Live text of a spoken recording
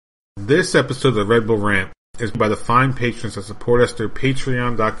This episode of the Red Bull Rant is by the fine patrons that support us through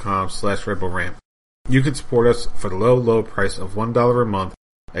patreon.com/Red Bull Rant. You can support us for the low price of $1 a month,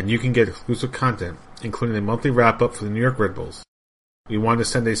 and you can get exclusive content, including a monthly wrap-up for the New York Red Bulls. We want to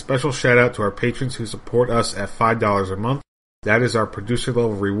send a special shout-out to our patrons who support us at $5 a month. That is our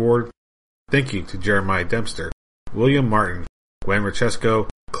producer-level reward. Thank you to Jeremiah Dempster, William Martin, Gwen Rachesco,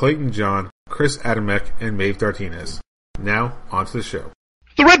 Clayton John, Chris Adamek, and Maeve Dartinez. Now, on to the show.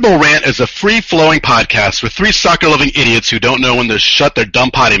 The Red Bull Rant is a free-flowing podcast with three soccer-loving idiots who don't know when to shut their dumb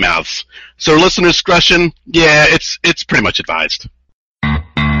potty mouths. So listener discretion, yeah, it's pretty much advised.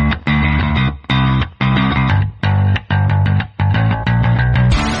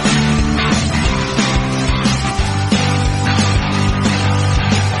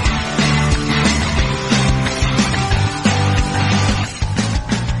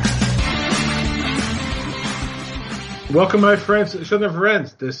 Welcome, my friends, to the show never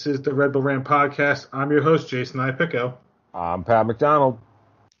ends. This is the Red Bull Rant podcast. I'm your host, Jason Ipico. I'm Pat McDonald.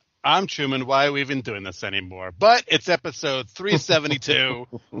 I'm Truman. Why are we even doing this anymore? But it's episode 372,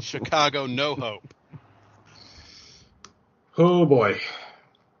 Chicago No Hope. Oh, boy.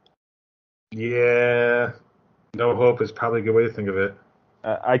 Yeah, no hope is probably a good way to think of it.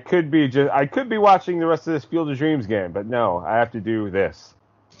 I could be watching the rest of this Field of Dreams game, but no, I have to do this.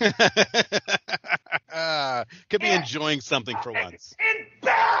 Could be enjoying something for once.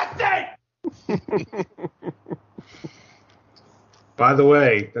 By the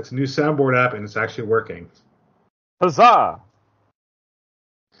way, that's a new soundboard app, and it's actually working. Huzzah!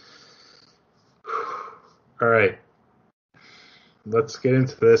 All right. Let's get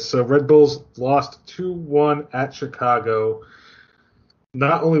into this. So Red Bulls lost 2-1 at Chicago.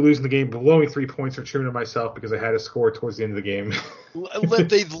 Not only losing the game, but blowing 3 points for Truman and myself because I had a score towards the end of the game.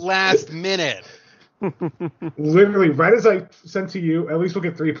 The last minute. Literally, right as I sent to you, at least we'll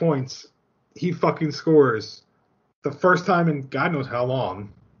get 3 points. He fucking scores. The first time in God knows how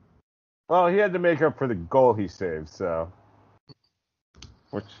long. Well, he had to make up for the goal he saved, so.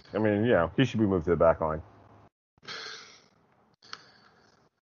 Which, I mean, yeah, he should be moved to the back line.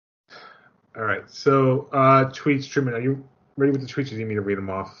 All right, so tweets, Truman, are you ready with the tweets, or do you need me to read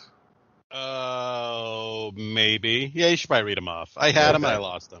them off? Oh, maybe. Yeah, you should probably read them off. I had them and I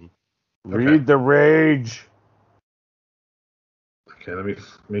lost them. Read the rage. Okay, let me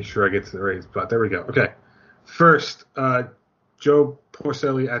make sure I get to the right spot. There we go. Okay. First, Joe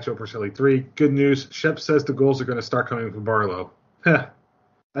Porcelli at Joe Porcelli 3. Good news. Shep says the goals are going to start coming from Barlow. I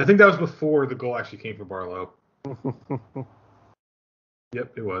think that was before the goal actually came from Barlow.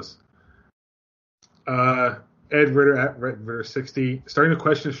 Yep, it was. Ed Ritter at Red Ritter 60. Starting to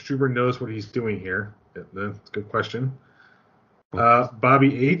question if Struber knows what he's doing here. Yeah, that's a good question.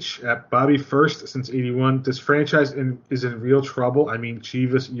 Bobby H at Bobby First since 81. This franchise is in real trouble. I mean,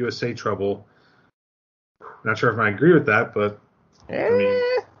 Chivas USA trouble. Not sure if I agree with that, but I mean,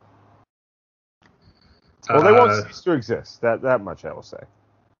 well, they won't cease to exist. That much I will say.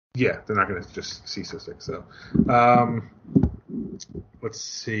 Yeah, they're not going to just cease to exist. So, let's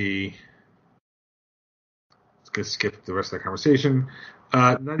see. Let's go skip the rest of the conversation.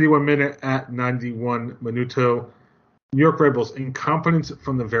 91 minute at 91 Minuto. New York Red Bulls, incompetence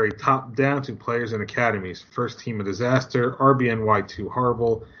from the very top down to players and academies. First team a disaster, RBNY too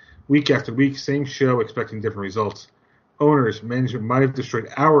horrible. Week after week, same show, expecting different results. Owners, management might have destroyed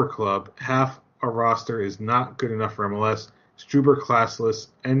our club. Half our roster is not good enough for MLS. Struber classless,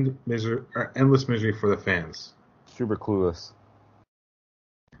 endless misery for the fans. Struber clueless.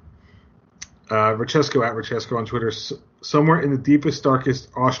 Rachesco at Rachesco on Twitter. Somewhere in the deepest, darkest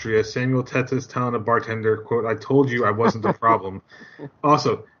Austria, Samuel Teta is telling a bartender, quote, I told you I wasn't the problem.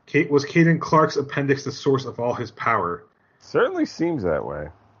 Also, was Caden Clark's appendix the source of all his power? Certainly seems that way.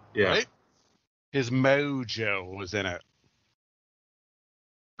 Yeah. Right? His mojo was in it.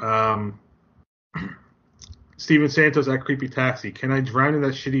 Steven Santos at Creepy Taxi. Can I drown in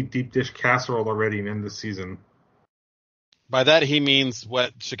that shitty deep dish casserole already and end the season? By that, he means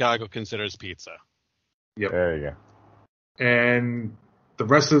what Chicago considers pizza. Yep. There you go. And the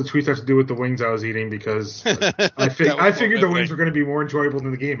rest of the tweets have to do with the wings I was eating because I figured the wings were going to be more enjoyable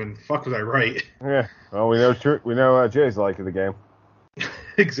than the game, and fuck was I right. Yeah. Well, we know Jay's like the game.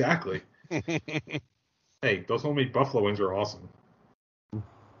 Exactly. Hey, those homemade buffalo wings are awesome. All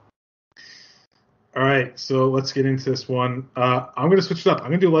right, so let's get into this one. I'm going to switch it up. I'm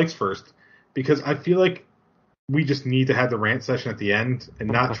going to do likes first because I feel like we just need to have the rant session at the end and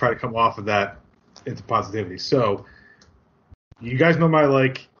not try to come off of that into positivity. So you guys know my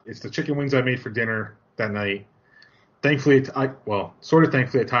like. It's the chicken wings I made for dinner that night. Thankfully, I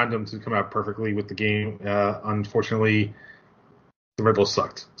timed them to come out perfectly with the game. Unfortunately, the Red Bulls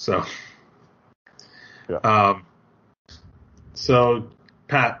sucked. So, Yeah. So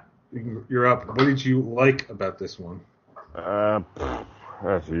Pat, you're up. What did you like about this one? Oh,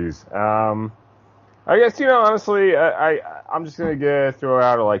 jeez. I guess, honestly, I'm just going to throw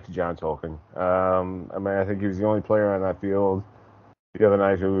out a like to John Tolkien. I mean, I think he was the only player on that field the other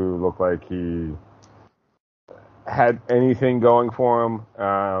night who looked like he had anything going for him.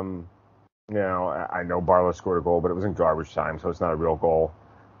 I know Barlow scored a goal, but it was in garbage time, so it's not a real goal.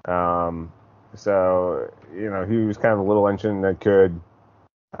 So, he was kind of a little engine that could.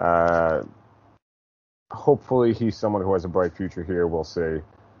 Hopefully he's someone who has a bright future here. We'll see.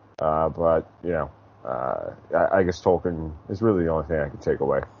 But, I guess Tolkien is really the only thing I can take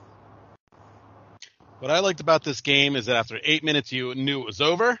away. What I liked about this game is that after 8 minutes, you knew it was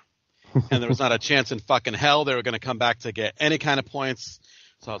over, and there was not a chance in fucking hell they were going to come back to get any kind of points.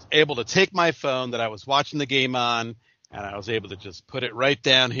 So I was able to take my phone that I was watching the game on, and I was able to just put it right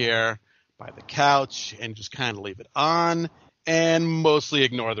down here by the couch and just kind of leave it on and mostly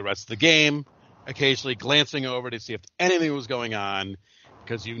ignore the rest of the game, occasionally glancing over to see if anything was going on,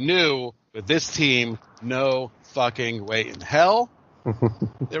 because you knew with this team, no fucking way in hell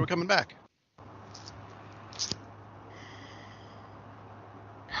they were coming back.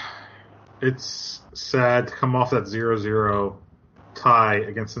 It's sad to come off that 0-0 tie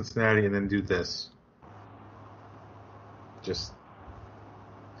against Cincinnati and then do this. Just.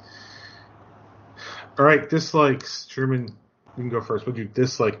 All right, dislikes. Truman, you can go first. What did you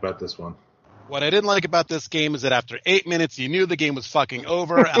dislike about this one? What I didn't like about this game is that after 8 minutes, you knew the game was fucking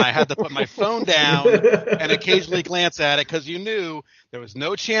over, and I had to put my phone down and occasionally glance at it because you knew there was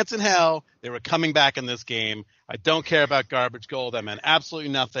no chance in hell they were coming back in this game. I don't care about garbage goal. That meant absolutely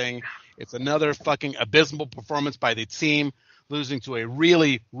nothing. It's another fucking abysmal performance by the team, losing to a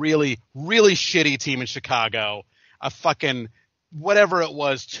really, really, really shitty team in Chicago. A fucking whatever it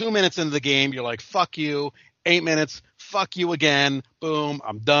was, 2 minutes into the game, you're like, fuck you. 8 minutes, fuck you again. Boom,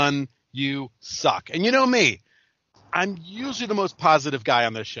 I'm done. You suck. And you know me, I'm usually the most positive guy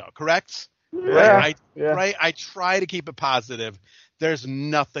on this show, correct? Yeah. Right? I try to keep it positive. There's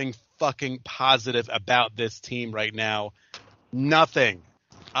nothing fucking positive about this team right now. Nothing.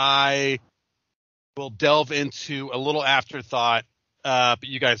 I will delve into a little afterthought, but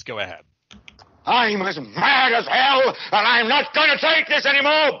you guys go ahead. I'm as mad as hell, and I'm not going to take this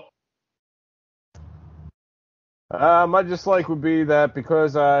anymore! My dislike would be that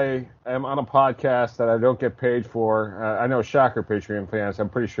because I am on a podcast that I don't get paid for, I know shocker Patreon fans, I'm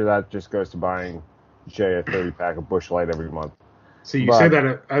pretty sure that just goes to buying Jay a 30-pack of Busch Light every month. See, you say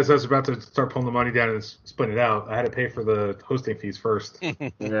that as I was about to start pulling the money down and splitting it out. I had to pay for the hosting fees first.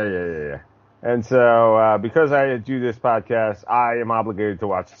 Yeah. And so because I do this podcast, I am obligated to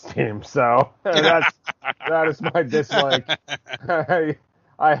watch this team. So that is my dislike.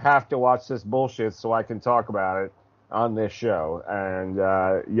 I have to watch this bullshit so I can talk about it on this show. And,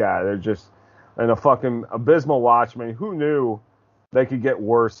 they're just in a fucking abysmal watch. I mean, who knew they could get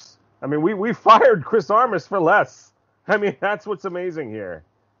worse? I mean, we fired Chris Armas for less. I mean, that's what's amazing here.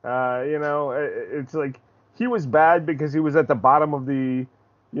 It's like he was bad because he was at the bottom of the,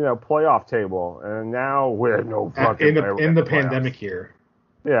 playoff table. And now we're no fucking in the pandemic year.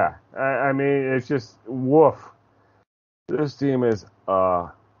 Yeah. I mean, it's just woof. This team is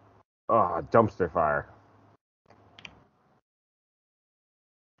dumpster fire.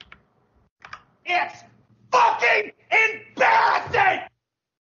 It's fucking embarrassing!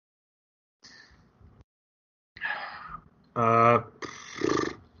 I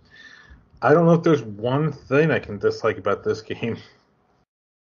don't know if there's one thing I can dislike about this game.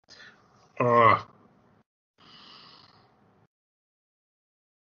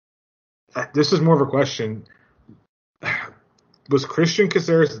 This is more of a question. Was Christian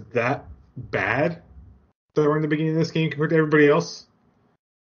Caceres that bad during the beginning of this game compared to everybody else?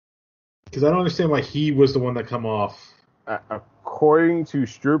 Because I don't understand why he was the one that come off. According to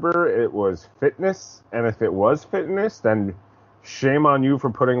Struber, it was fitness, and if it was fitness, then shame on you for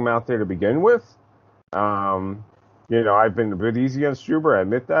putting him out there to begin with. I've been a bit easy on Struber, I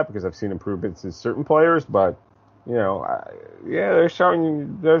admit that, because I've seen improvements in certain players, but, there's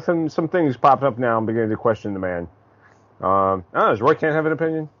some things popping up now. I'm beginning to question the man. Does Roy can't have an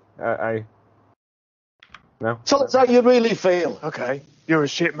opinion? No? Tell us how you really feel. Okay, you're a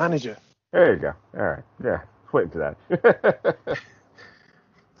shit manager. There you go. All right. Yeah, waiting for that.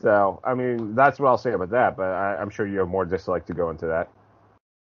 So, I mean, that's what I'll say about that, but I'm sure you have more dislike to go into that.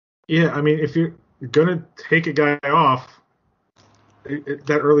 Yeah, I mean, if you're going to take a guy off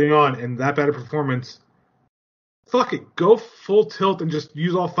that early on and that bad a performance, fuck it. Go full tilt and just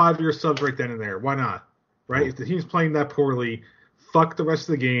use all 5 of your subs right then and there. Why not? Right? If the team's playing that poorly, fuck the rest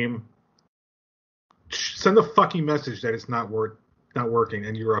of the game. Send a fucking message that it's not working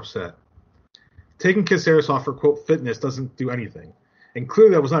and you're upset. Taking Caceres off for, quote, fitness doesn't do anything. And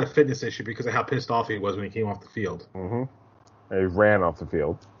clearly that was not a fitness issue because of how pissed off he was when he came off the field. Mm-hmm. He ran off the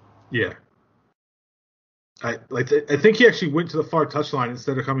field. Yeah. I think he actually went to the far touchline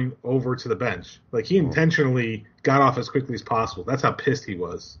instead of coming over to the bench. Like, he intentionally got off as quickly as possible. That's how pissed he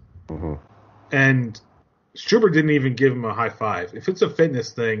was. Mm-hmm. And Struber didn't even give him a high five. If it's a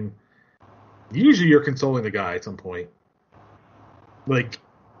fitness thing, usually you're consoling the guy at some point. Like,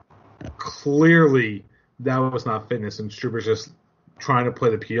 clearly that was not fitness, and Struber's just trying to play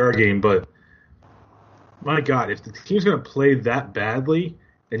the PR game. But, my God, if the team's going to play that badly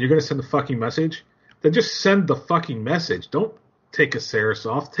and you're going to send a fucking message, then just send the fucking message. Don't take Caceres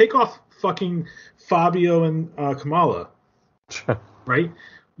off. Take off fucking Fabio and Kamala. Right?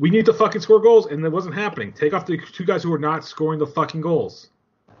 We need to fucking score goals, and it wasn't happening. Take off the two guys who were not scoring the fucking goals.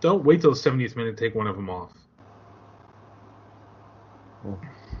 Don't wait till the 70th minute to take one of them off.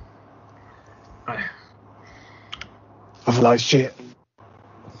 I feel like shit.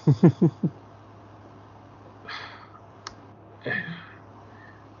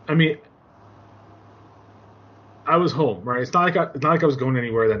 I mean, I was home, right? It's not like I was going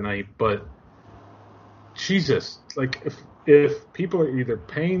anywhere that night, but Jesus, like if people are either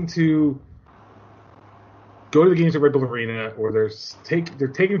paying to go to the games at Red Bull Arena or they're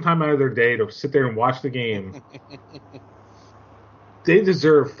taking time out of their day to sit there and watch the game, they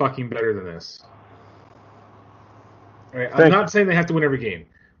deserve fucking better than this. Right? I'm not saying they have to win every game,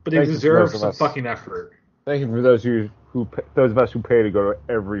 but they deserve some fucking effort. Thank you for those of us who pay to go to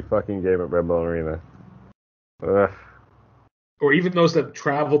every fucking game at Red Bull Arena. Ugh. Or even those that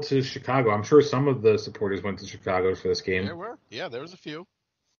travel to Chicago. I'm sure some of the supporters went to Chicago for this game. There were. Yeah, there was a few.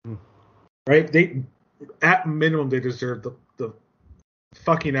 Right? At minimum, they deserve the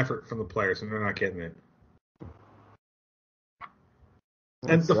fucking effort from the players, and they're not getting it.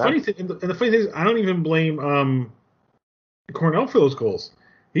 And the funny thing is, I don't even blame Cornell for those goals.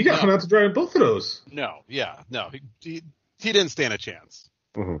 He got hung out to dry in both of those. No, he didn't stand a chance.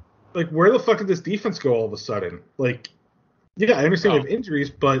 Mm-hmm. Like, where the fuck did this defense go all of a sudden? Like, yeah, I understand they have injuries,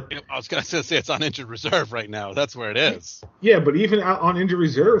 but I was going to say it's on injured reserve right now. That's where it is. Yeah, but even out on injured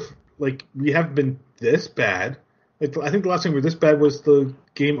reserve, like, we haven't been this bad. Like, I think the last time we were this bad was the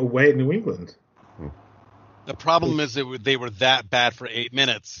game away at New England. The problem is that they were that bad for 8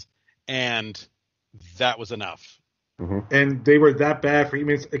 minutes, and that was enough. Mm-hmm. And they were that bad for 8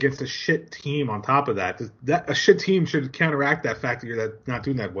 minutes against a shit team on top of that. A shit team should counteract that fact that you're not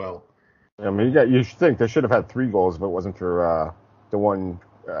doing that well. I mean, you should think they should have had 3 goals if it wasn't for the one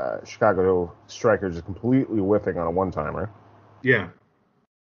Chicago striker just completely whiffing on a one-timer. Yeah.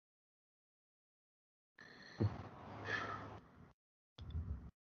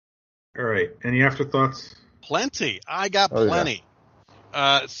 All right. Any afterthoughts? Plenty. I got plenty.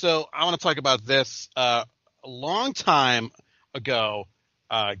 Yeah. So I want to talk about this. A long time ago,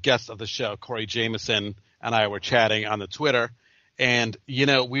 guest of the show, Corey Jameson, and I were chatting on the Twitter. And,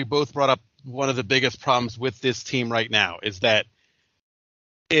 we both brought up one of the biggest problems with this team right now is that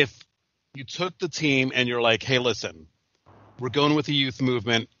if you took the team and you're like, hey, listen, we're going with the youth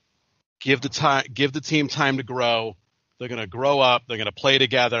movement, give the team time to grow. They're going to grow up. They're going to play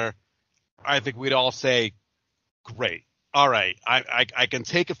together. I think we'd all say, great. All right. I can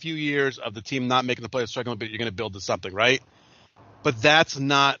take a few years of the team not making the playoffs, struggling, but you're going to build to something, right? But that's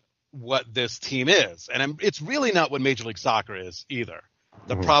not what this team is. And it's really not what Major League Soccer is either.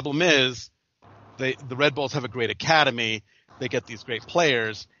 The problem is the Red Bulls have a great academy. They get these great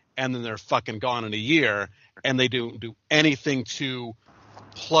players, and then they're fucking gone in a year, and they don't do anything to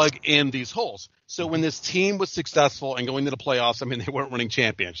plug in these holes. So when this team was successful and going to the playoffs, I mean, they weren't winning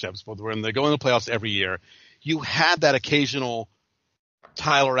championships, but they're going to the playoffs every year. You had that occasional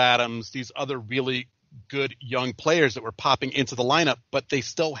Tyler Adams, these other really good young players that were popping into the lineup, but they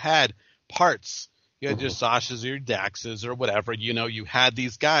still had parts. You had your Sashas or your Daxes or whatever. You had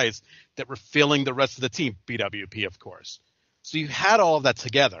these guys that were filling the rest of the team, BWP, of course. So you had all of that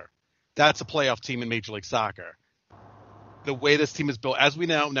together. That's a playoff team in Major League Soccer. The way this team is built, as we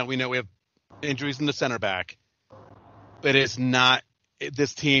know, now we know we have injuries in the center back, but it's not –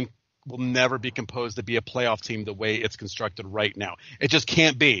 this team will never be composed to be a playoff team the way it's constructed right now. It just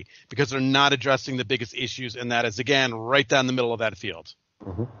can't be because they're not addressing the biggest issues, and that is, again, right down the middle of that field.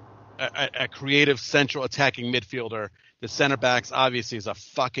 Mm-hmm. A creative central attacking midfielder. The center backs obviously is a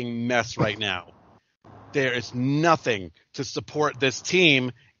fucking mess right now. There is nothing to support this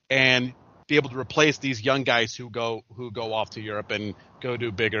team and be able to replace these young guys who go off to Europe and go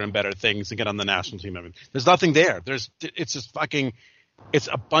do bigger and better things and get on the national team. I mean, there's nothing there. It's just fucking, it's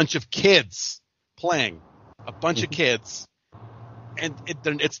a bunch of kids playing, a bunch of kids, and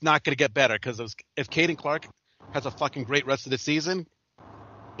it's not going to get better because if Caden Clark has a fucking great rest of the season,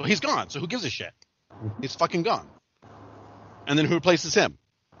 well, he's gone. So who gives a shit? He's fucking gone. And then who replaces him?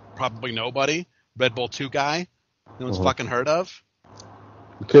 Probably nobody. Red Bull 2 guy. No one's fucking heard of.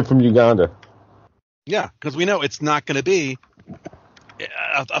 The kid from Uganda. Yeah, because we know it's not going to be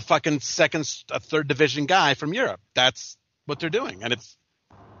a fucking third division guy from Europe. That's what they're doing, and it's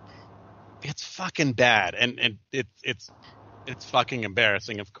fucking bad, and it's fucking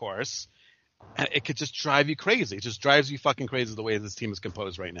embarrassing, of course. And it could just drive you crazy. It just drives you fucking crazy the way this team is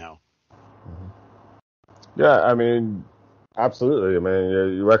composed right now. Yeah, I mean, absolutely. I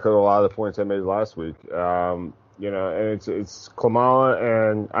mean, you echoed a lot of the points I made last week. And it's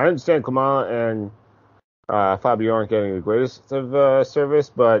Klamala, and I understand Klamala and Fabio aren't getting the greatest of service,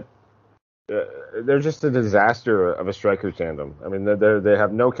 but they're just a disaster of a striker tandem. I mean, they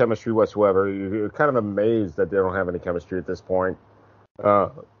have no chemistry whatsoever. You're kind of amazed that they don't have any chemistry at this point.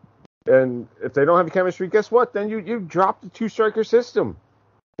 And if they don't have chemistry, guess what? Then you drop the 2-striker system.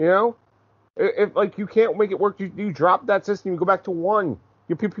 You know, if like you can't make it work, you drop that system. You go back to 1.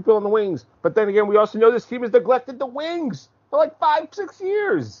 You put people on the wings. But then again, we also know this team has neglected the wings for like 5-6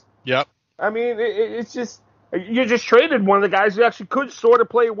 years. Yep. I mean, it's just you just traded one of the guys who actually could sort of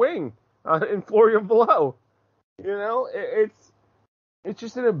play wing in Florian Below. You know, it's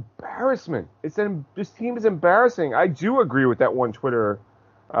just an embarrassment. This team is embarrassing. I do agree with that one Twitter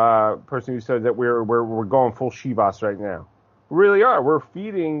person who said that we're going full Chivas right now. We really are. We're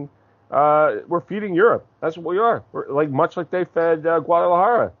feeding Europe. That's what we are. We're much like they fed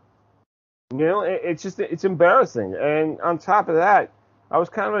Guadalajara. You know, it's embarrassing. And on top of that, I was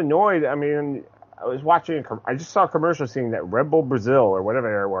kind of annoyed. I mean, I just saw a commercial saying that Red Bull Brazil or whatever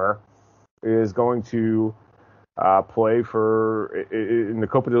they were is going to play in the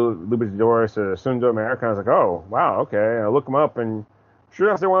Copa Libertadores or Sul-America. I was like, oh, wow, okay. And I look them up, and sure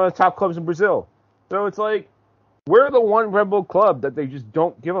enough, they're one of the top clubs in Brazil. So it's like, we're the one Red Bull club that they just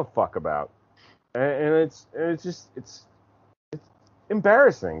don't give a fuck about. And it's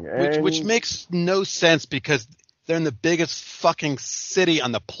embarrassing. Which makes no sense because they're in the biggest fucking city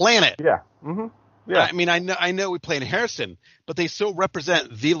on the planet. Yeah. Mm-hmm. Yeah. I mean, I know we play in Harrison, but they still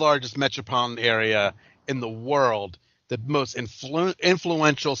represent the largest metropolitan area in the world, the most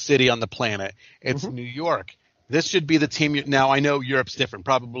influential city on the planet. It's New York. This should be the team. Now, I know Europe's different.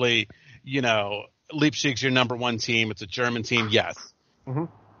 Probably, Leipzig's your number 1 team. It's a German team. Yes.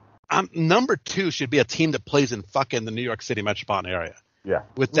 Number 2 should be a team that plays in fucking the New York City metropolitan area. Yeah.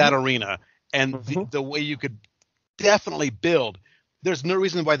 With that arena and the way you could definitely build. There's no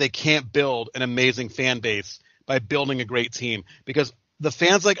reason why they can't build an amazing fan base by building a great team, because the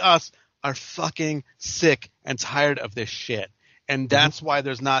fans like us are fucking sick and tired of this shit. And that's why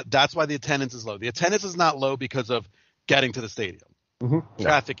that's why the attendance is low. The attendance is not low because of getting to the stadium.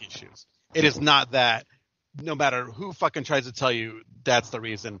 Traffic issues. It is not that. No matter who fucking tries to tell you that's the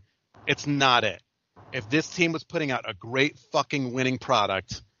reason, it's not it. If this team was putting out a great fucking winning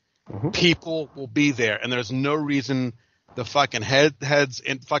product, people will be there, and there's no reason the fucking heads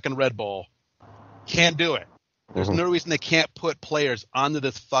in fucking Red Bull can't do it. There's no reason they can't put players onto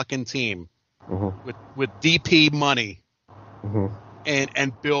this fucking team with DP money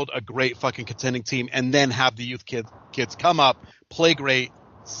and build a great fucking contending team, and then have the youth kids come up, play great,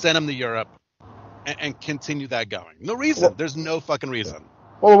 send them to Europe, and continue that going. No reason. Well, there's no fucking reason.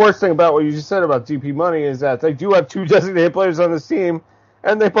 Well, the worst thing about what you just said about DP money is that they do have 2 designated players on this team,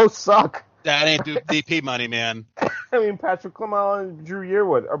 and they both suck. That ain't DP money, man. I mean, Patrick Klamala and Drew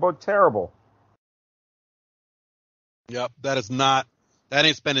Yearwood are both terrible. Yep, that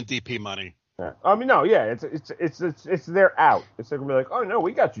ain't spending DP money. Yeah. I mean, no, yeah, it's they're out. It's like, oh no,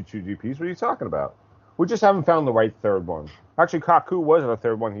 we got you 2 DPs. What are you talking about? We just haven't found the right third one. Actually, Kaku was a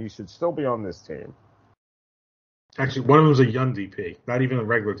third one. He should still be on this team. Actually, one of them was a young DP, not even a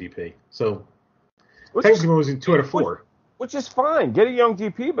regular DP. So technically, one was in 2 out of 4. Which is fine. Get a young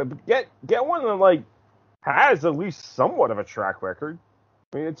DP, but get one that has at least somewhat of a track record.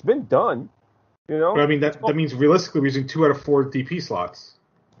 I mean, it's been done. You know. But I mean, that means realistically, we're using 2 out of 4 DP slots.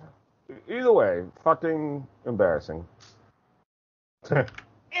 Either way, fucking embarrassing.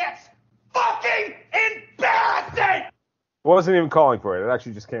 It's fucking embarrassing! Wasn't even calling for it. It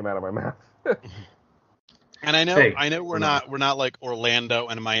actually just came out of my mouth. And I know we're not like Orlando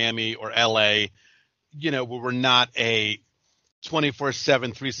and Miami or LA, where we're not a 24/7,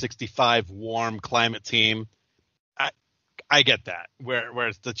 365 warm climate team. I get that.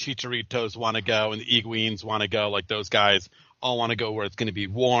 Whereas the Chicharitos want to go and the Iguines want to go, like those guys all want to go where it's going to be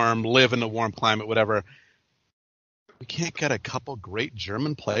warm, live in a warm climate, whatever. We can't get a couple great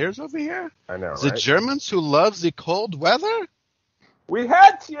German players over here? I know, The right? Germans who love the cold weather? We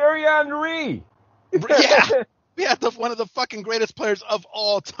had Thierry Henry. Yeah. We had one of the fucking greatest players of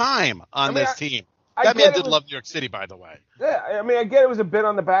all time on this team. That man did love New York City, by the way. Yeah, I mean, I get it was a bit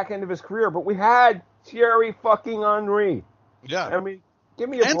on the back end of his career, but we had Thierry fucking Henry. Yeah. I mean, give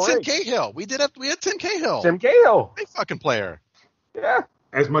me a break. And Tim Cahill. We had Tim Cahill. Tim Cahill. Great fucking player. Yeah.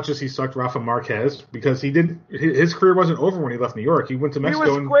 As much as he sucked Rafa Marquez, because his career wasn't over when he left New York. He went to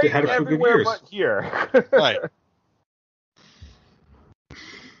Mexico and had a few good years. But here. Right.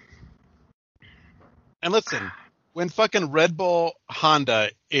 And listen, when fucking Red Bull Honda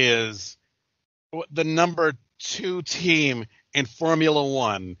is the number 2 team in Formula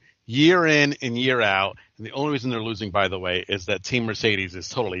One year in and year out, and the only reason they're losing, by the way, is that Team Mercedes is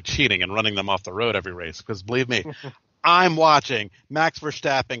totally cheating and running them off the road every race. Because believe me, I'm watching. Max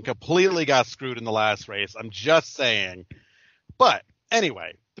Verstappen completely got screwed in the last race. I'm just saying. But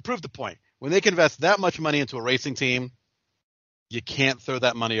anyway, to prove the point, when they can invest that much money into a racing team, you can't throw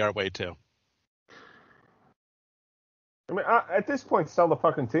that money our way too. I mean, at this point, sell the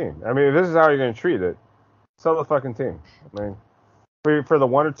fucking team. I mean, if this is how you're going to treat it, sell the fucking team. I mean, for the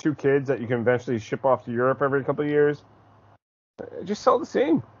 1 or 2 kids that you can eventually ship off to Europe every couple of years, just sell the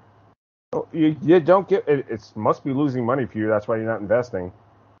team. You don't get it. It must be losing money for you. That's why you're not investing.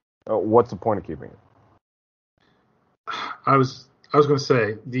 What's the point of keeping it? I was going to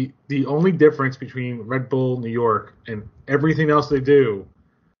say the only difference between Red Bull New York and everything else they do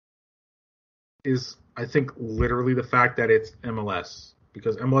is, I think, literally the fact that it's MLS,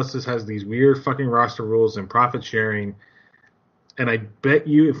 because MLS just has these weird fucking roster rules and profit sharing. And I bet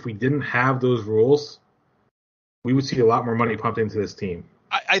you if we didn't have those rules, we would see a lot more money pumped into this team.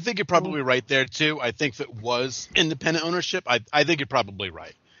 I think you're probably right there too. I think if it was independent ownership, I think you're probably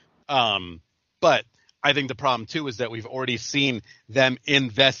right. But I think the problem too is that we've already seen them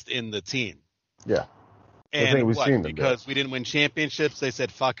invest in the team. Yeah. And because we didn't win championships, they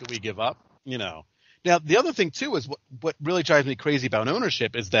said, fuck it, we give up. You know. Now, the other thing, too, is what really drives me crazy about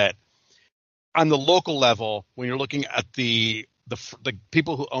ownership is that on the local level, when you're looking at the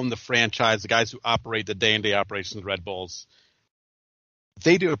people who own the franchise, the guys who operate the day-to-day operations of Red Bulls,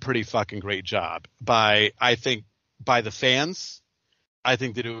 they do a pretty fucking great job by the fans. I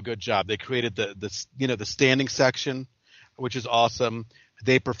think they do a good job. They created the standing section, which is awesome.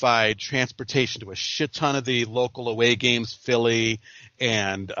 They provide transportation to a shit ton of the local away games, Philly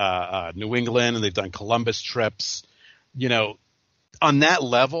and New England, and they've done Columbus trips. You know, on that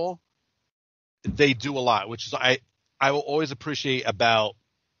level, they do a lot, which is I will always appreciate about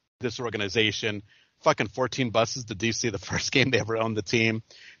this organization. Fucking 14 buses to DC the first game they ever owned the team.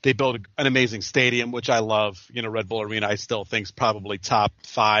 They built an amazing stadium, which I love. You know, Red Bull Arena I still think is probably top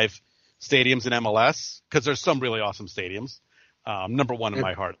 5 stadiums in MLS because there's some really awesome stadiums. Number 1 in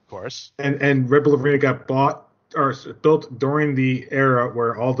my heart, of course. And Red Bull Arena got bought or built during the era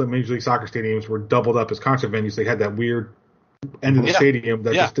where all the Major League Soccer stadiums were doubled up as concert venues. They had that weird end of the stadium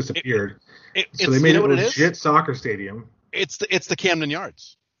that just disappeared. So they made a legit soccer stadium. It's the Camden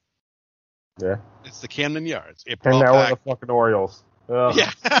Yards. Yeah. It's the Camden Yards. And now we're the fucking Orioles. Ugh.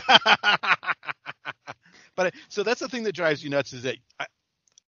 Yeah. But so that's the thing that drives you nuts is that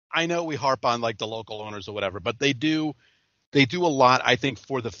I know we harp on like the local owners or whatever, but they do a lot, I think,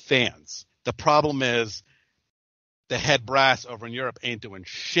 for the fans. The problem is the head brass over in Europe ain't doing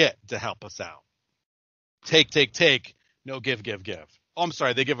shit to help us out. Take, no give. Oh, I'm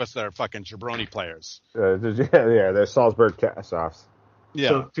sorry, they give us their fucking jabroni players. They're Salzburg cast-offs. Yeah.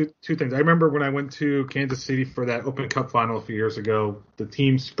 So two things. I remember when I went to Kansas City for that Open Cup final a few years ago, the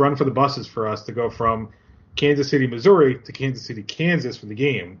team sprung for the buses for us to go from Kansas City, Missouri to Kansas City, Kansas for the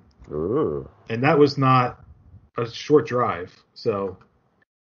game. Ooh. And that was not a short drive. So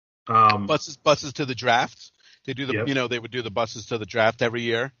buses to the draft. They do they would do the buses to the draft every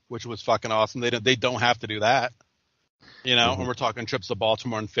year, which was fucking awesome. They don't have to do that. You know, and we're talking trips to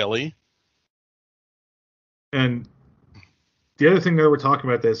Baltimore and Philly. And the other thing that we're talking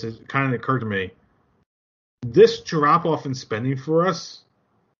about this is kind of occurred to me. This drop off in spending for us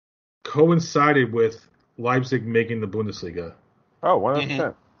coincided with Leipzig making the Bundesliga. Oh, 100%. Mm-hmm.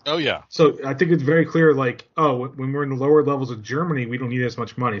 Oh, yeah. So I think it's very clear, like, when we're in the lower levels of Germany, we don't need as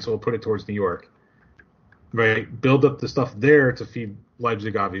much money, so we'll put it towards New York. Right? Build up the stuff there to feed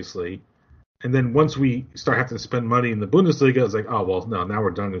Leipzig, obviously. And then once we start having to spend money in the Bundesliga, it's like, oh, well, no, now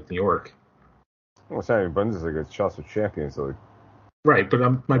we're done with New York. Well, it's not even Bundesliga, it's Chelsea Champions League. Right,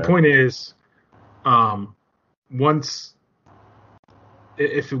 but my point is, once,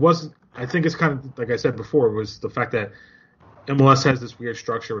 if it wasn't, I think it's kind of, like I said before, was the fact that MLS has this weird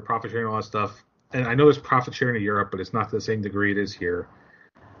structure with profit sharing and all that stuff. And I know there's profit sharing in Europe, but it's not to the same degree it is here.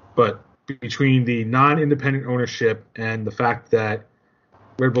 But between the non-independent ownership and the fact that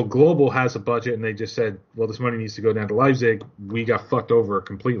Red Bull Global has a budget and they just said, well, this money needs to go down to Leipzig, we got fucked over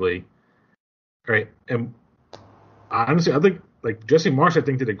completely. Right. And honestly, I think like Jesse Marsh, I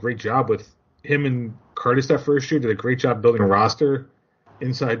think, did a great job with him and Curtis that first year, did a great job building a roster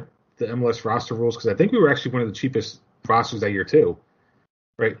inside the MLS roster rules, because I think we were actually one of the cheapest rosters that year too.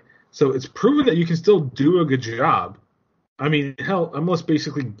 Right. So it's proven that you can still do a good job. I mean, hell, MLS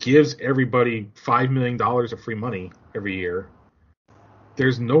basically gives everybody $5 million of free money every year.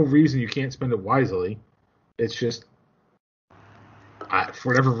 There's no reason you can't spend it wisely. It's just, for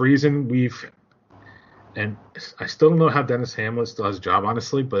whatever reason, and I still don't know how Dennis Hamlet still has a job,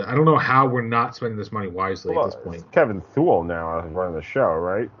 honestly, but I don't know how we're not spending this money wisely at this point. It's Kevin Thule now is running the show,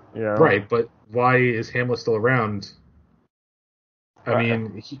 right? Yeah. Right, but why is Hamlet still around? I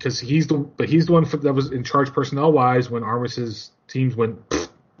mean, because he's the one that was in charge personnel-wise when Armis's teams went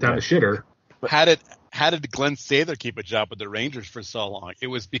down the shitter. How did Glenn Sather keep a job with the Rangers for so long? It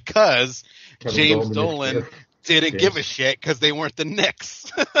was because Kevin James Dolan didn't give a shit because they weren't the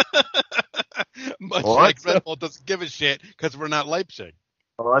Knicks. Much like Red Bull doesn't give a shit because we're not Leipzig.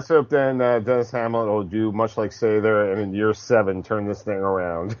 Well, let's hope then Dennis Hamlet will do much like Sather and in year 7 turn this thing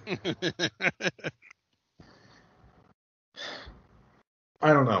around.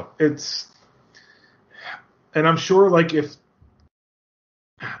 I don't know. And I'm sure, like, if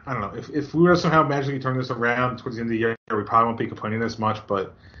we were to somehow magically turn this around towards the end of the year, we probably won't be complaining as much,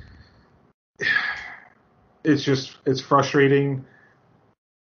 but it's frustrating.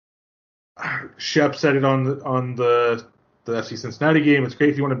 Shep said it on the FC Cincinnati game. It's great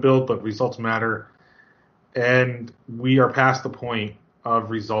if you want to build, but results matter. And we are past the point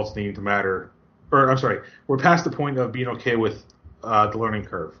of results needing to matter. Or, I'm sorry, we're past the point of being okay with the learning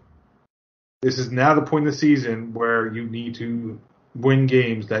curve. This is now the point in the season where you need to win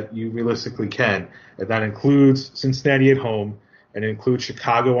games that you realistically can. And that includes Cincinnati at home, and it includes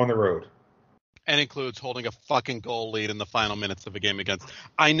Chicago on the road. And includes holding a fucking goal lead in the final minutes of a game against,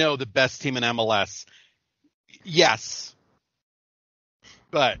 I know, the best team in MLS. Yes.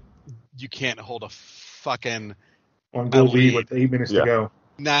 But you can't hold a fucking one goal lead with 8 minutes to go.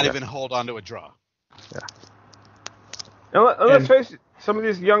 Not even hold on to a draw. Yeah. And let's face it, some of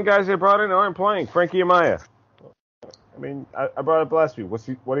these young guys they brought in aren't playing. Frankie Amaya. I mean, I brought up last week.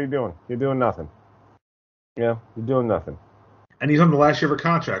 What are you doing? You're doing nothing. Yeah, you're doing nothing. And he's on the last year of a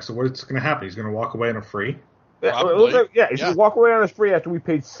contract, so what's going to happen? He's going to walk away on a free? He's going to walk away on a free after we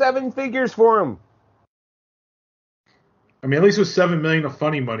paid 7 figures for him. I mean, at least it was $7 million of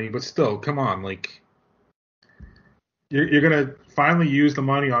funny money, but still, come on, like, you're going to finally use the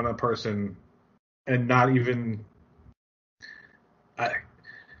money on a person and not even.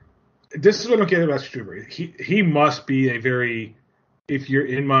 This is what I don't get about Struber. He must be a very, if you're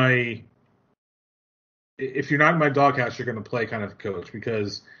not in my doghouse, you're going to play kind of coach,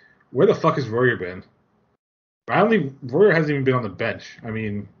 because where the fuck has Royer been? Royer hasn't even been on the bench. I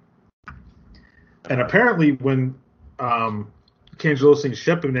mean, and apparently when Cangelo's and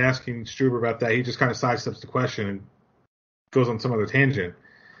Shep been asking Struber about that, he just kind of sidesteps the question and goes on some other tangent.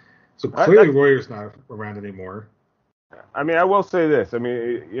 So clearly Royer's not around anymore. I mean, I will say this. I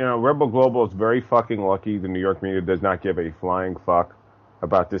mean, Red Bull Global is very fucking lucky the New York media does not give a flying fuck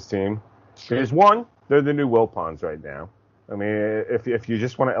about this team. Because one, they're the new Wilpons right now. I mean, if you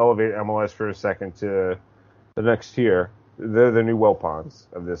just want to elevate MLS for a second to the next tier, they're the new Wilpons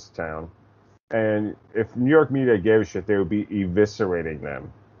of this town. And if New York media gave a shit, they would be eviscerating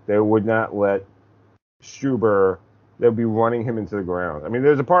them. They would not let Struber, they would be running him into the ground. I mean,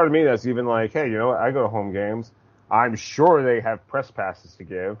 there's a part of me that's even like, hey, you know what? I go to home games. I'm sure they have press passes to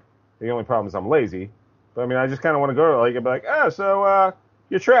give. The only problem is I'm lazy. But, I mean, I just kind of want to go to and be like, so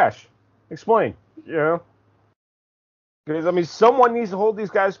you're trash. Explain, Because, I mean, someone needs to hold these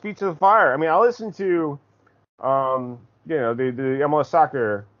guys' feet to the fire. I mean, I listen to, the MLS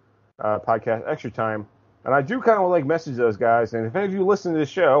Soccer podcast, Extra Time, and I do kind of like message those guys. And if any of you listen to this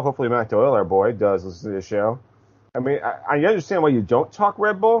show, hopefully Matt Doyle, our boy, does listen to this show. I mean, I understand why you don't talk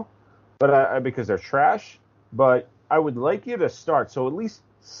Red Bull, but because they're trash. But I would like you to start, so at least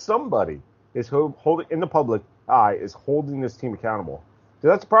somebody is holding in the public eye is holding this team accountable. So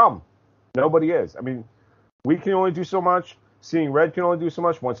that's the problem. Nobody is. I mean, we can only do so much. Seeing Red can only do so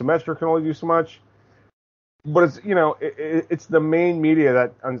much. One Semester can only do so much. But it's it's the main media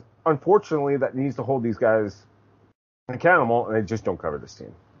that unfortunately that needs to hold these guys accountable, and they just don't cover this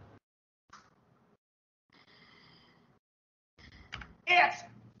team. It's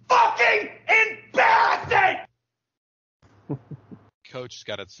fucking embarrassing. Coach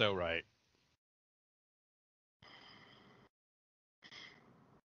got it so right.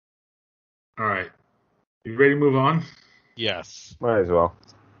 All right. You ready to move on? Yes. Might as well.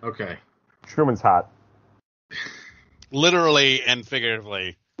 Okay. Truman's hot. Literally and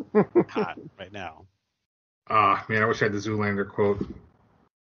figuratively hot right now. Man, I wish I had the Zoolander quote.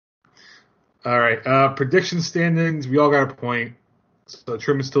 All right. Prediction standings. We all got a point. So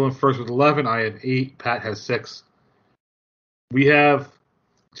Truman's still in first with 11. I have 8. Pat has 6. We have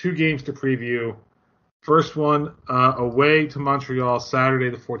 2 games to preview. First one, away to Montreal, Saturday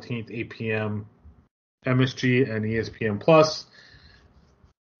the 14th, 8 p.m. MSG and ESPN Plus.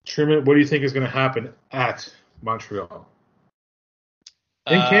 Truman, what do you think is going to happen at Montreal?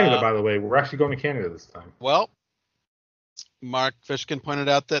 In Canada, by the way. We're actually going to Canada this time. Well, Mark Fishkin pointed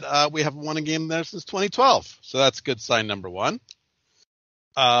out that we haven't won a game there since 2012. So that's good sign number 1.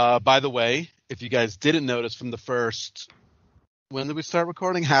 By the way, if you guys didn't notice from the first, when did we start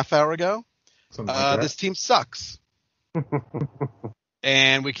recording? Half hour ago? Like this team sucks.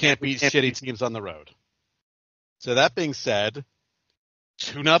 And we can't beat shitty teams on the road. So that being said,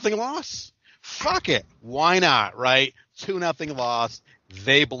 2-0 loss? Fuck it. Why not, right? 2-0 loss.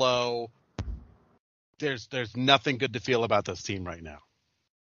 They blow. There's nothing good to feel about this team right now.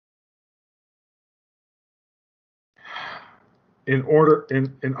 In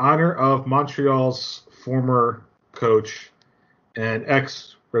honor of Montreal's former coach and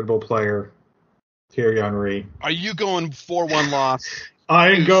ex-Red Bull player, Thierry Henry. Are you going 4-1 loss?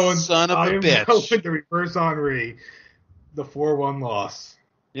 I am going. Son of a bitch. I am going to reverse Henry. The 4-1 loss.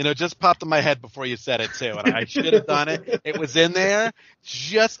 You know, just popped in my head before you said it, too. And I should have done it. It was in there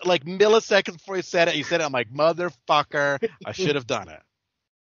just like milliseconds before you said it. You said it. I'm like, motherfucker, I should have done it.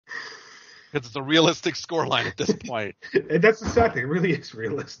 Because it's a realistic scoreline at this point. And that's the sad thing. It really is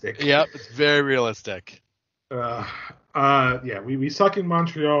realistic. Yep, it's very realistic. Yeah, we suck in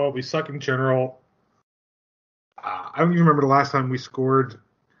Montreal. We suck in general. I don't even remember the last time we scored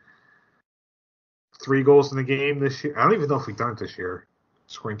 3 goals in a game this year. I don't even know if we've done it this year,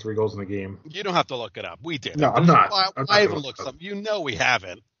 scoring 3 goals in a game. You don't have to look it up. We did. No, I'm not. Why even look something? You know we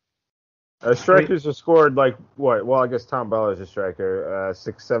haven't. Strikers have scored what? Well, I guess Tom Bella's a striker.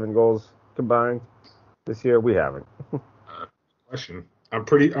 6-7 goals combined this year. We haven't. Question. I'm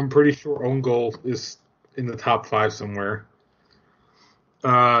pretty sure own goal is in the top 5 somewhere.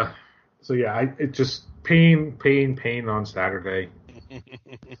 So yeah, it just pain on Saturday.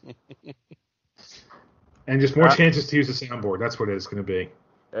 And just more chances to use the soundboard. That's what it's going to be.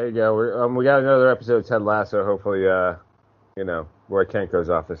 There you go. We got another episode of Ted Lasso. Hopefully, Roy Kent goes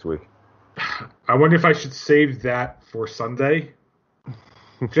off this week. I wonder if I should save that for Sunday,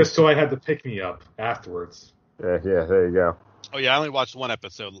 just so I had to pick me up afterwards. Yeah, there you go. Oh, yeah, I only watched 1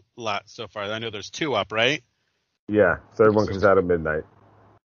 episode so far. I know there's 2 up, right? Yeah, third one comes out at midnight.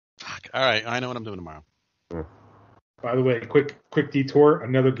 Fuck. All right, I know what I'm doing tomorrow. By the way, quick detour.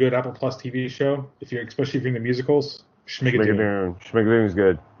 Another good Apple Plus TV show. Especially if you're into musicals, Schmigadoon. Schmigadoon's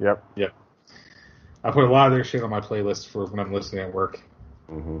good. Yep. I put a lot of their shit on my playlist for when I'm listening at work.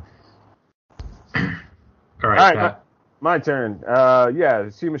 Mm-hmm. All right, Pat. My turn.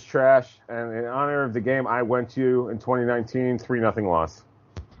 The team is trash, and in honor of the game I went to in 2019, 3-0 loss.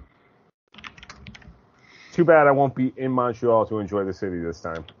 Too bad I won't be in Montreal to enjoy the city this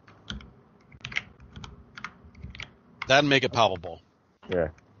time. That'd make it palpable. Yeah.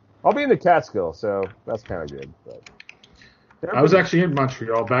 I'll be in the Catskills, so that's kind of good. But I was actually in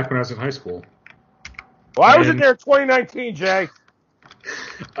Montreal back when I was in high school. Well, I was in there in 2019, Jay.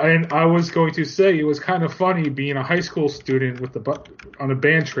 And I was going to say it was kind of funny being a high school student on a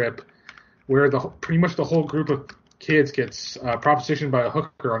band trip where pretty much the whole group of kids gets propositioned by a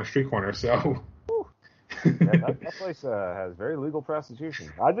hooker on a street corner. So that place has very legal prostitution.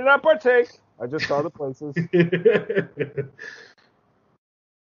 I did not partake. I just saw the places. Yeah.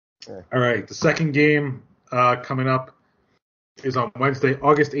 All right, the second game coming up is on Wednesday,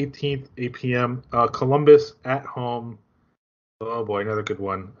 August 18th, 8 p.m. Columbus at home. Oh boy, another good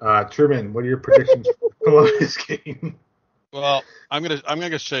one. Truman, what are your predictions for the Columbus game? Well, I'm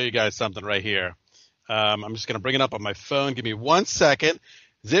gonna show you guys something right here. I'm just gonna bring it up on my phone. Give me 1 second.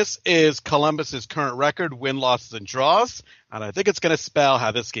 This is Columbus's current record, win, losses, and draws, and I think it's gonna spell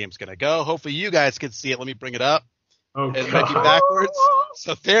how this game's gonna go. Hopefully, you guys can see it. Let me bring it up. Oh, it might be backwards.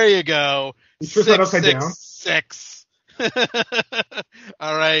 So there you go. 6-6.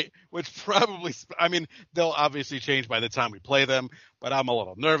 All right, which probably, they'll obviously change by the time we play them, but I'm a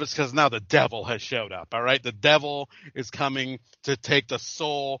little nervous because now the devil has showed up. All right, the devil is coming to take the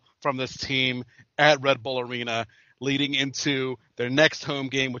soul from this team at Red Bull Arena, leading into their next home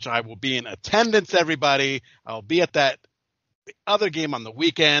game, which I will be in attendance. Everybody, I'll be at that the other game on the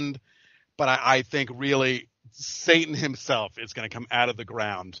weekend, but I think really Satan himself is going to come out of the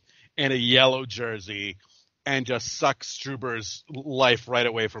ground in a yellow jersey and just suck Struber's life right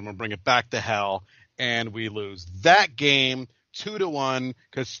away from him, bring it back to hell, and we lose that game 2-1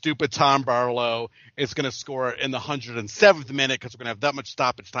 because stupid Tom Barlow is going to score in the 107th minute because we're going to have that much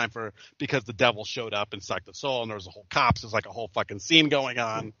stoppage time because the devil showed up and sucked the soul, and there was a whole cops. There's like a whole fucking scene going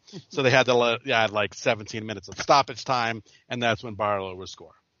on, so they had to add like 17 minutes of stoppage time, and that's when Barlow would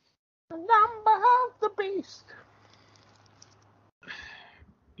score. The number of the beast.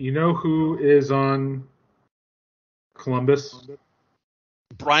 You know who is on Columbus?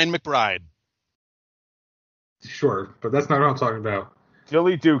 Brian McBride. Sure, but that's not what I'm talking about.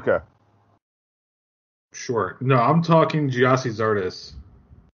 Jilly Duca. Sure. No, I'm talking Giassi Zardes.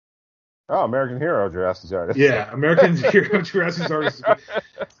 Oh, American Hero, Jurassic Zardes. Yeah, American Hero, Giassi Zardes.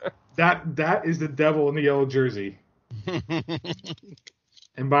 That is the devil in the yellow jersey.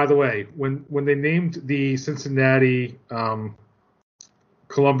 And by the way, when they named the Cincinnati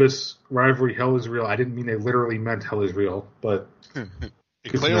Columbus rivalry Hell is Real, I didn't mean they literally meant Hell is Real, but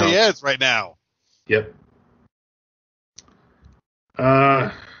it clearly is right now. Yep.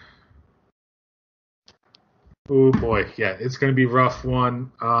 Oh boy, yeah, it's going to be a rough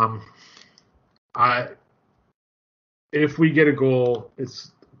one. If we get a goal,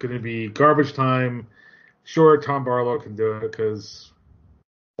 it's going to be garbage time. Sure, Tom Barlow can do it because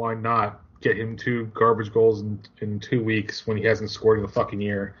why not get him 2 garbage goals in 2 weeks when he hasn't scored in a fucking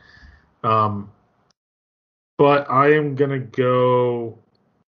year? But I am going to go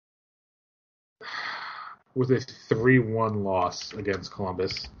with a 3-1 loss against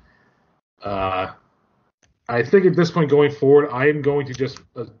Columbus. I think at this point going forward, I am going to just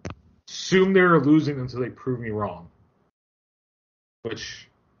assume they're losing until they prove me wrong, which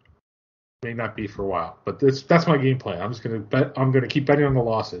may not be for a while. But that's my game plan. I'm just going to bet. I'm going to keep betting on the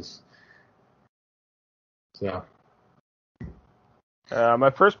losses. So, my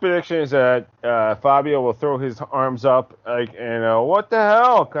first prediction is that Fabio will throw his arms up like in a what the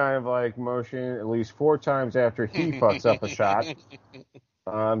hell kind of like motion at least 4 times after he puts up a shot.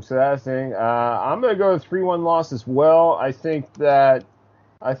 So that's the thing. I'm going to go with 3-1 loss as well. I think that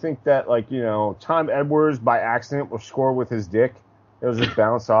like, Tom Edwards by accident will score with his dick. It'll just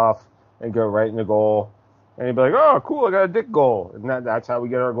bounce off and go right in the goal. And he'd be like, oh, cool, I got a dick goal. And that's how we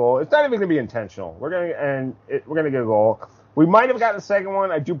get our goal. It's not even going to be intentional. We're going to get a goal. We might have gotten a second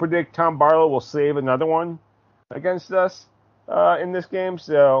one. I do predict Tom Barlow will save another one against us in this game.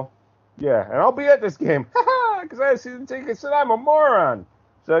 So, yeah. And I'll be at this game. Because I have season tickets and I'm a moron.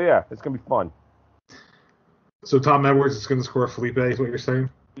 So, yeah, it's going to be fun. So Tom Edwards is going to score Felipe, is what you're saying?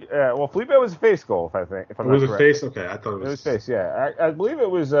 Yeah, well, Felipe was a face goal, if I'm was not a correct. face? Okay, I thought it was... It was face, yeah. I believe it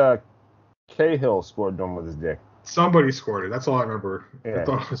was Cahill scored one with his dick. Somebody scored it. That's all I remember. Yeah. I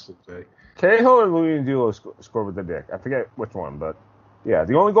thought it was Felipe. Cahill or Louis Dulo scored with the dick. I forget which one, but yeah,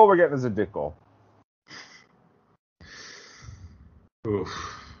 the only goal we're getting is a dick goal. Oof.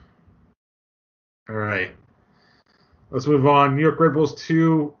 All right. Let's move on. New York Red Bulls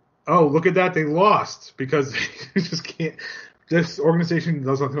 2. Oh, look at that. They lost because they just can't. This organization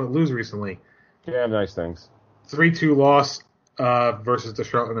does nothing but lose recently. Yeah, nice things. 3-2 loss versus the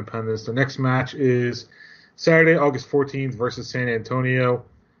Charlotte Independence. The next match is Saturday, August 14th versus San Antonio.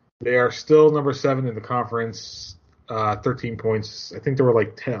 They are still number 7 in the conference, 13 points. I think there were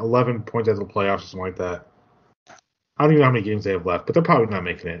like 11 points out of the playoffs or something like that. I don't even know how many games they have left, but they're probably not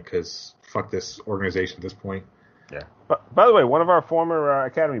making it because fuck this organization at this point. Yeah. But, by the way, one of our former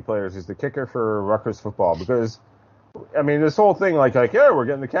academy players is the kicker for Rutgers football because, I mean, this whole thing, like yeah, we're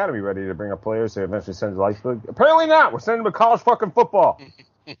getting the academy ready to bring up players to eventually send to life. But apparently not. We're sending them to college fucking football.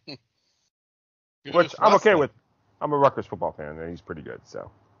 Which I'm okay with. I'm a Rutgers football fan, and he's pretty good, so.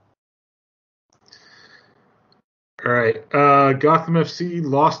 All right. Gotham FC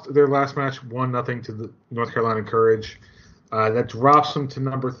lost their last match 1-0 to the North Carolina Courage. That drops them to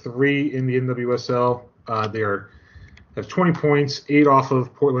number 3 in the NWSL. They have 20 points, 8 off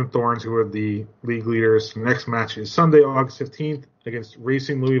of Portland Thorns, who are the league leaders. The next match is Sunday, August 15th against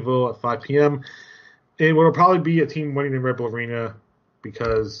Racing Louisville at 5 p.m. It will probably be a team winning in Red Bull Arena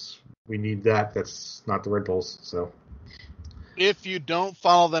because we need that. That's not the Red Bulls. So, if you don't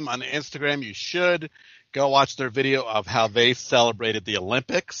follow them on Instagram, you should. Go watch their video of how they celebrated the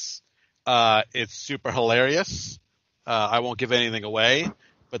Olympics. It's super hilarious. I won't give anything away,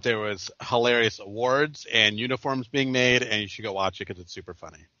 but there was hilarious awards and uniforms being made, and you should go watch it because it's super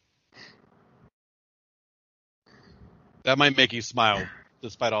funny. That might make you smile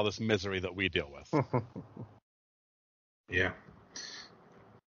despite all this misery that we deal with. Yeah.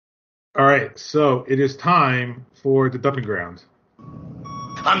 All right, so it is time for the dumping ground.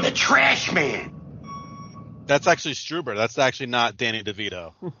 I'm the trash man. That's actually Struber. That's actually not Danny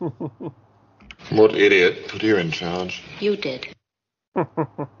DeVito. What idiot put you in charge? You did. All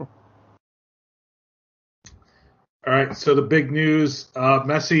right, so the big news: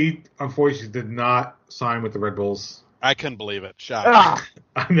 Messi unfortunately did not sign with the Red Bulls. I couldn't believe it. Shocked.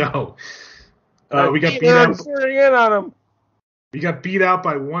 I know. We got beat I'm out. swearing in on him. We got beat out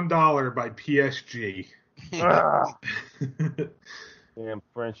by $1 by PSG. Damn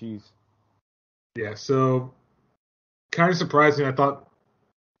Frenchies. Yeah, so kind of surprising. I thought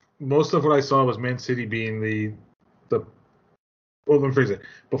most of what I saw was Man City being the well, let me phrase it.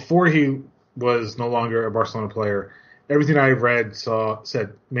 Before he was no longer a Barcelona player, everything I read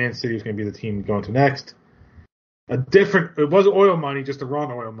said Man City was going to be the team going to next. It wasn't oil money, just the wrong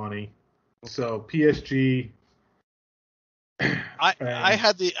oil money. So PSG. I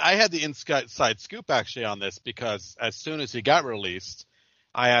had the inside scoop actually on this because as soon as he got released,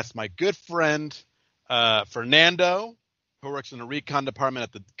 I asked my good friend Fernando, who works in the recon department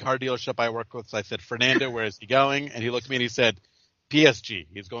at the car dealership I work with. So I said, Fernando, where is he going? And he looked at me and he said, PSG.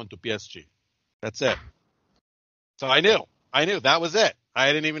 He's going to PSG. That's it. So I knew that was it.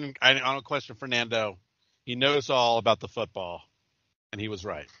 I don't question Fernando. He knows all about the football, and he was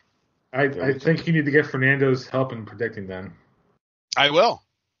right. I think you need to get Fernando's help in predicting them. I will.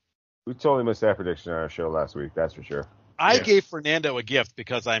 We totally missed that prediction on our show last week, that's for sure. I gave Fernando a gift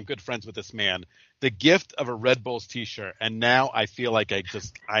because I'm good friends with this man. The gift of a Red Bulls t-shirt, and now I feel like I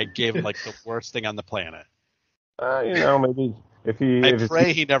gave him like the worst thing on the planet. Maybe if he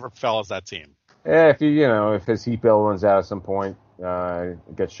pray he never fells that team. Yeah, if his heat bill runs out at some point,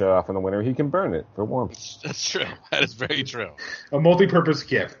 gets shut off in the winter, he can burn it for warmth. That's true. That is very true. A multi-purpose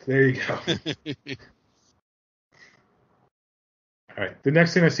gift. There you go. All right. The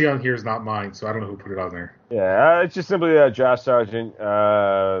next thing I see on here is not mine, so I don't know who put it on there. Yeah, it's just simply Josh Sargent,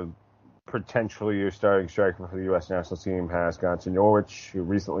 potentially your starting striker for the U.S. national team, has gone to Norwich, who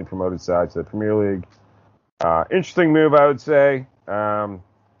recently promoted side to the Premier League. Interesting move, I would say.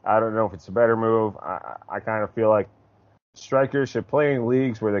 I don't know if it's a better move. I kind of feel like strikers should play in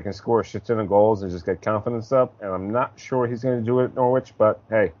leagues where they can score a shit ton of goals and just get confidence up, and I'm not sure he's going to do it at Norwich, but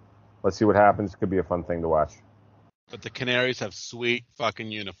hey, let's see what happens. It could be a fun thing to watch. But the Canaries have sweet fucking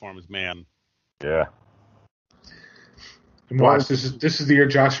uniforms, man. Yeah. And watch, this is the year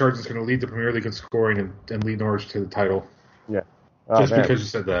Josh Sargent's going to lead the Premier League in scoring and lead Norwich to the title. Yeah. Just because you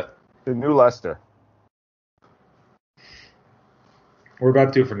said that. The new Leicester. We're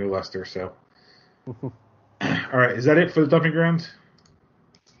about due for new Leicester, so. All right, is that it for the dumping ground?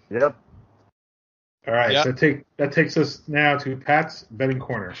 Yep. All right, Yep. So that takes us now to Pat's betting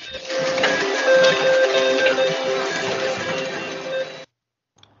corner.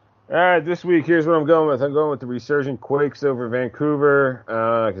 All right, this week, here's what I'm going with. I'm going with the resurgent Quakes over Vancouver,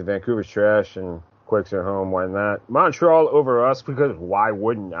 because Vancouver's trash and Quakes are home. Why not? Montreal over us, because why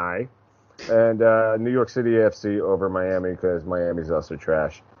wouldn't I? And New York City AFC over Miami, because Miami's also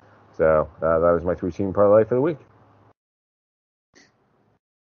trash. So that was my 3-team parlay for the week.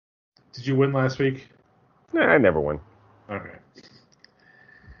 Did you win last week? Nah, I never win. Okay.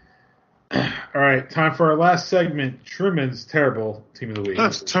 All right, time for our last segment, Truman's terrible team of the week.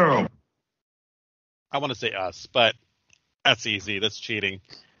 That's terrible. I want to say us, but that's easy. That's cheating.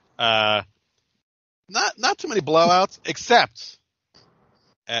 Not too many blowouts, except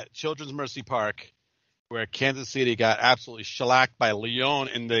at Children's Mercy Park, where Kansas City got absolutely shellacked by Lyon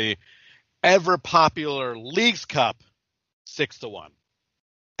in the ever popular Leagues Cup, 6-1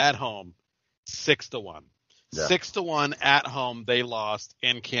 at home, 6-1, Yeah. 6-1 at home. They lost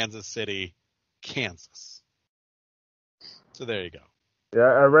in Kansas City, Kansas. So there you go. Yeah,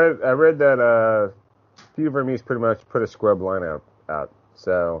 I read that Peter Vermees pretty much put a scrub line out.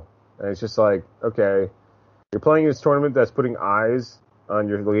 So, and it's just like, okay, you're playing this tournament that's putting eyes on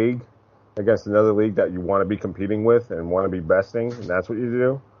your league against another league that you want to be competing with and want to be besting, and that's what you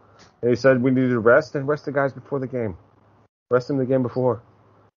do. And he said we need to rest the guys before the game. Rest them the game before.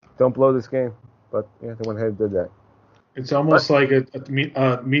 Don't blow this game. But yeah, they went ahead and did that. It's almost like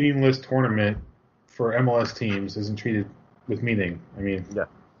a meaningless tournament for MLS teams isn't treated with meaning. I mean, Yeah.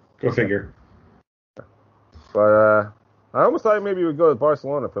 Go figure. But I almost thought maybe he would go with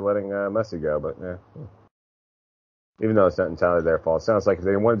Barcelona for letting Messi go, but yeah. Even though it's not entirely their fault. It sounds like if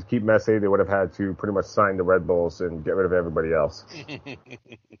they wanted to keep Messi, they would have had to pretty much sign the Red Bulls and get rid of everybody else.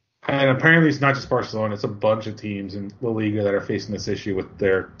 And apparently it's not just Barcelona. It's a bunch of teams in La Liga that are facing this issue with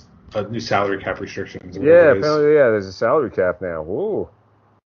their new salary cap restrictions. or Yeah, whatever it is. apparently, yeah, there's a salary cap now. Ooh.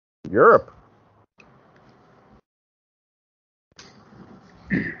 Europe.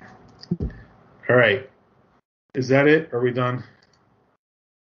 All right. Is that it? Are we done?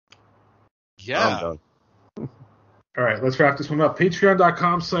 Yeah. I'm done. All right, let's wrap this one up.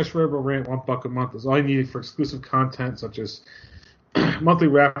 Patreon.com/Red Bull Rant, $1 a month is all you need for exclusive content such as monthly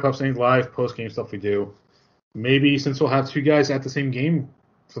wrap-ups, any live post-game stuff we do. Maybe since we'll have two guys at the same game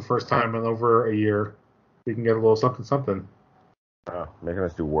for the first time in over a year, we can get a little something. Making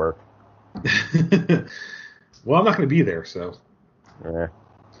us do work. Well, I'm not going to be there, so. Yeah.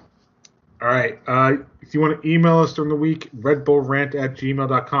 All right. If you want to email us during the week,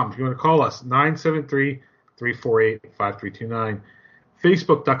 redbullrant@gmail.com. If you want to call us, 973-348-5329.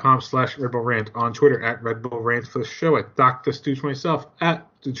 Facebook.com/Red Bull Rant. On Twitter @Red Bull Rant for the show. At Dr. Stooge myself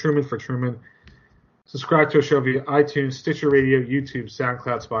 @The Truman for Truman. Subscribe to our show via iTunes, Stitcher Radio, YouTube,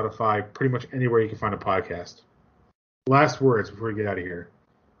 SoundCloud, Spotify, pretty much anywhere you can find a podcast. Last words before we get out of here.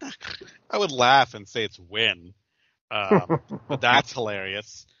 I would laugh and say it's win, but that's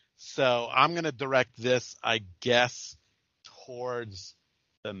hilarious. So I'm going to direct this, I guess, towards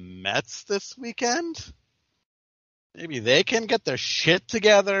the Mets this weekend. Maybe they can get their shit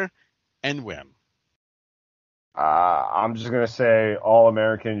together and win. I'm just going to say all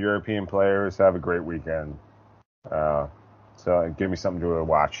American, European players have a great weekend. So give me something to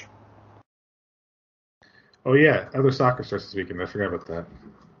watch. Oh, yeah. Other soccer starts this weekend. I forgot about that.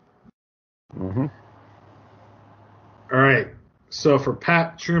 Mm-hmm. All right. So for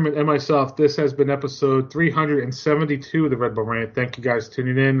Pat, Truman, and myself, this has been episode 372 of the Red Bull Rant. Thank you guys for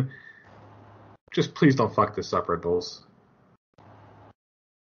tuning in. Just please don't fuck this up, Red Bulls.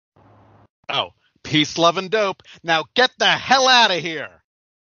 Oh, peace, love, and dope. Now get the hell out of here.